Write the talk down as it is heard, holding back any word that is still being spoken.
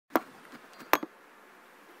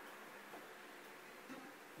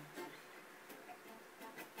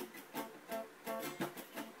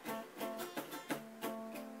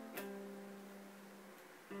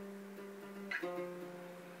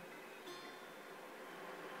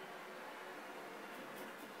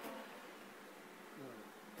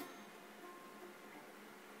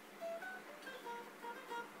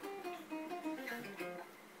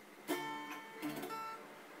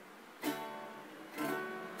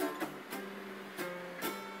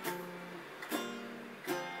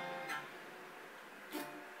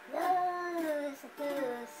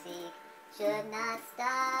should not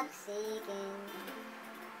stop seeking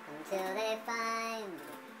until they find.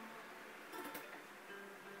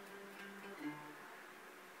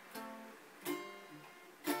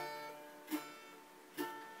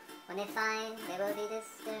 When they find, they will be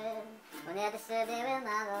disturbed. When they are disturbed, they will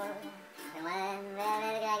marvel. And when they're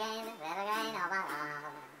ready again, oh my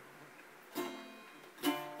God.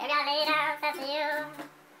 If your leader says to you,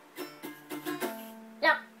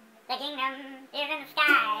 look, the kingdom is in the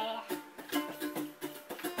sky,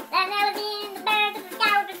 then there will be the birds of the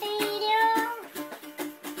sky will precede you.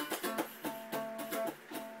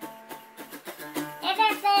 If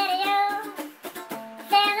they say to you,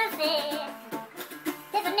 sail the sea,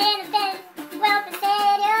 this will mean the fish will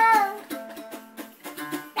precede you.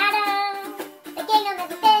 Rather, the kingdom is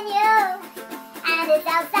within you, and it's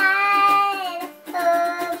outside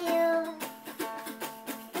of you.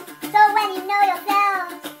 So when you know yourself,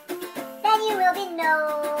 then you will be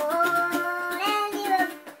known, and you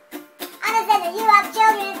will understand that you are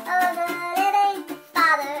children of the living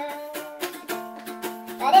Father.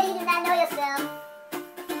 But if you do not know yourself,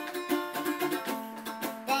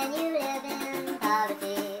 then you live in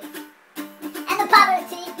poverty, and the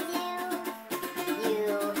poverty is you. You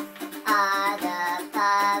are the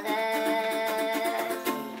poverty.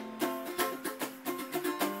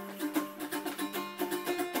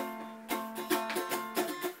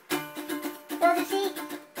 Those who seek,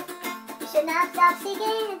 you should not stop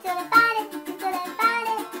seeking until they find it, until they find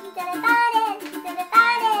it, until they find it, until they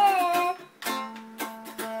find it.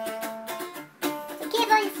 So keep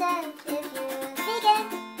on your search if you're seeking,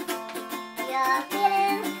 you're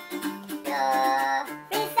feeling, you're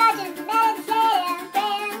researching, meditating,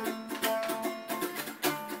 praying.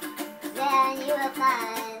 Then you will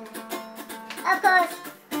find, of course,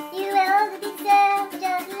 you will be served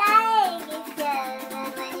just like it's served. And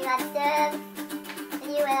when you are disturbed, then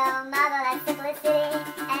you will marvel at simplicity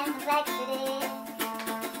and complexity.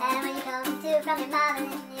 And when you come to from your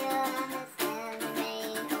marveling, you'll understand and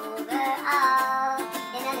reign over all.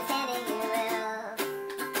 In understanding, you will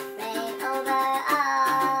reign over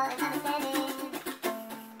all. In understanding,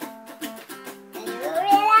 and you will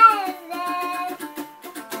realize that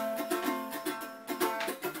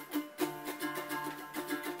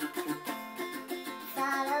it's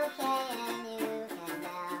all okay, and you can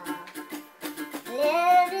now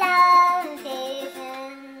live, love, and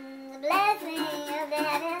patience, the blessing of the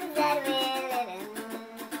heavens that we're living.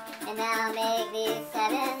 And now make these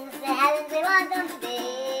heavens the heavens we want them to be.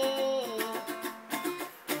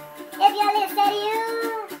 If your lips say to you,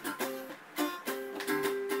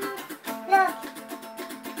 look,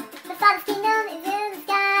 the Father's kingdom is in the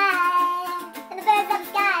sky, and the birds of the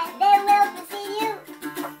sky, they will precede you.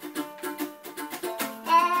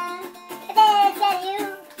 And if they say to you,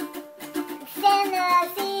 extend the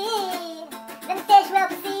sea, then the fish will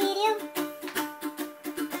precede you.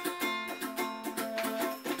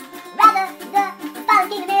 Rather, the Father's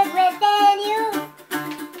kingdom is within you,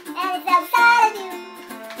 and it's outside of you.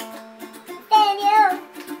 Within you,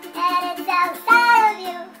 and it's outside of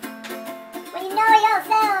you. When you know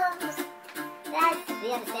yourselves, that's the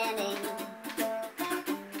understanding.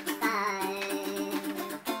 Fine.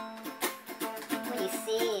 When you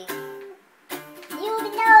see, you will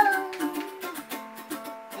be known,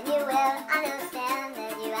 and you will understand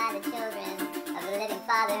that you are the children of the living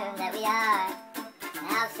Father that we are.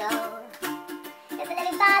 How so? If the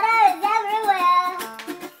living Father is everywhere,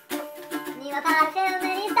 and you are part of Him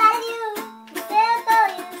and He's part of you, simple,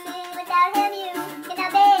 you see, without Him you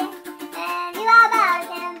cannot be, and you are part of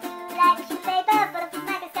Him too, like a sheet of paper full of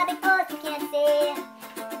microscopic force you can't see,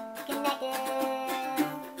 connected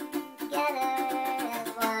together as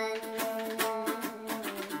one.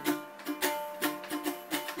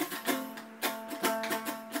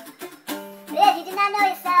 But if you do not know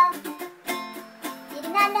yourself, you do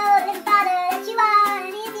not know the living Father that you are,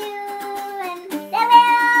 and He's you, and that we're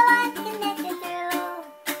all one connected through.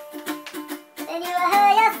 Then you will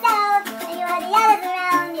hurt yourself, and you will hurt the others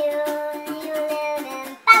around you, and you will live in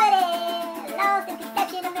poverty, lost in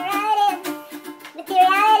conception of morality and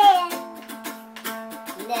materiality.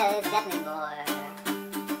 And there is definitely more.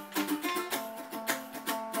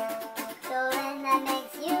 So then that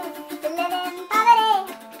makes you to live in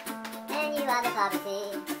poverty, and you are the poverty.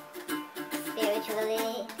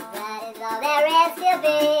 Spiritually, that is all there is to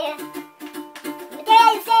be. The day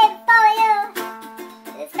you say before you,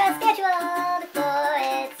 it's first spiritual before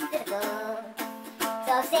it's physical.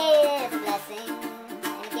 So say it is a blessing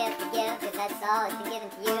and a gift to give, because that's all it's been given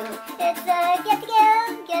to you. It's a gift to give,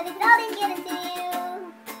 because it's all been given to you.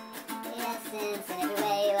 In essence, in every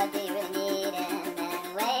way, what do you really need, and in a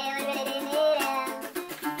way, what you really do need, and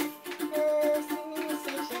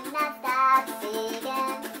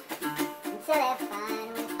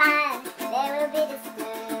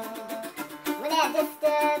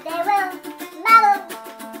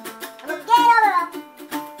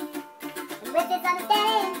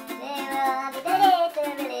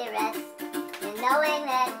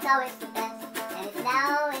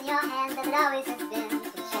your hands as it always has been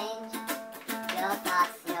to change your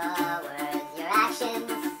thoughts, your words, your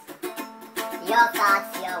actions. Your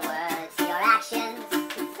thoughts, your words, your actions.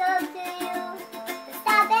 It's up to you to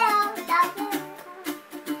stop it all, stop it.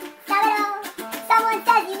 Stop it all. Someone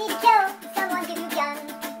says you need to kill, someone gives you a gun.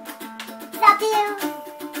 It's up to you.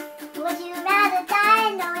 Would you rather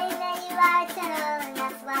die knowing that you are eternal and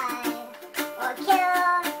that's why? Or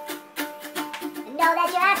kill and know that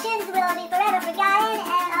your actions will be forever forgotten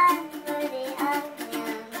and unworthy of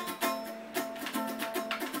him?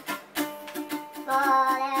 For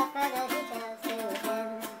there are further details to him.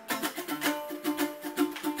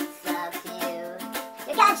 It's up to you.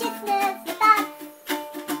 Your consciousness, your thoughts,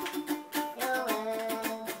 your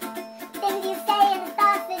words, things you say and the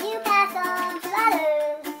thoughts that you pass on to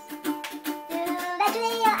others.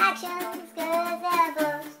 Eventually your actions, cause they're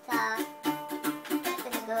both talk.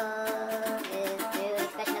 Physical is through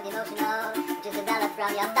expression of the emotional, which is developed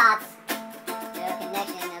from your thoughts, your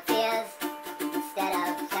connection of fears, instead of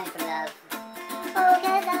stemming from love. Oh,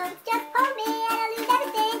 cause just hold me and I'll lose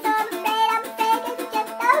everything, so I'm afraid, cause you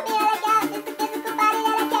just hold me and I got just the physical body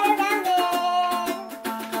that I carry around me.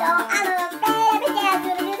 So I'm afraid every day I'm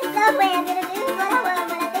gonna do this some way, I'm gonna do what I want,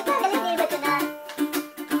 when I think I really need, but you're not.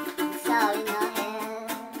 It's all in your head,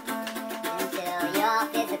 until your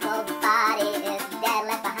physical body is dead,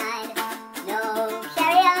 left behind. No,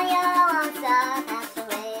 carry on, your wants are passed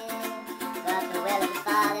away, but the will of the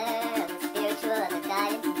Father, of the spiritual, of the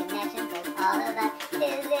guidance and connection, cause all of that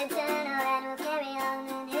is eternal and will carry on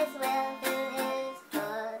in His will through His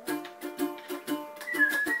force.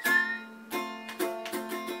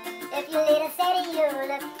 If your leader say to you,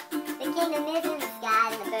 look, the kingdom is in the sky,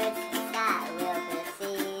 and the birds in the sky will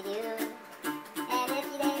precede you. And if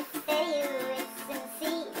they say to you, it's in the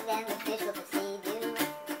sea, then the fish will precede you.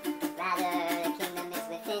 Rather, the kingdom is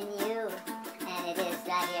within you, and it is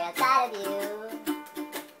right here outside of you.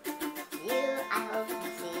 You, I hope you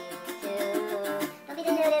see too. Don't be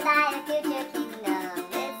deluded by the future kingdom.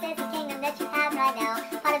 This is the kingdom that you have right now.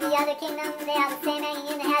 Part of the other kingdom, they are the same hanging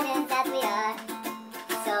in the heavens as we are.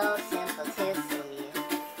 So simple to see.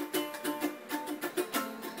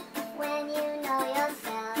 When you know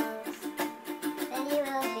yourselves, then you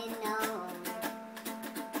will be known.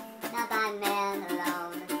 Not by man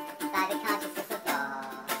alone, by the consciousness of all.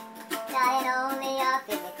 Not in only your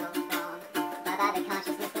physical form, but by the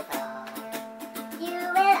consciousness of all. You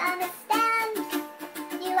will understand.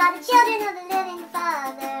 You are the children of the living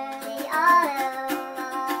Father, the all.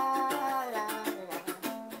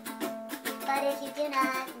 But if you do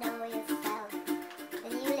not know yourself,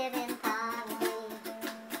 then you live in poverty,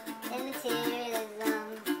 in materialism,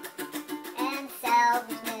 and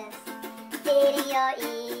selfishness, feeding your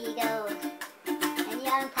ego, and you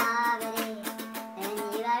are in poverty, and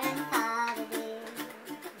you are in poverty,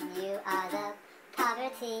 and you are the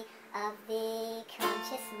poverty of the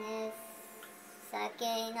consciousness,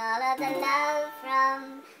 sucking all of the love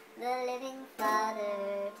from the living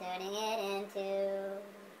Father, turning it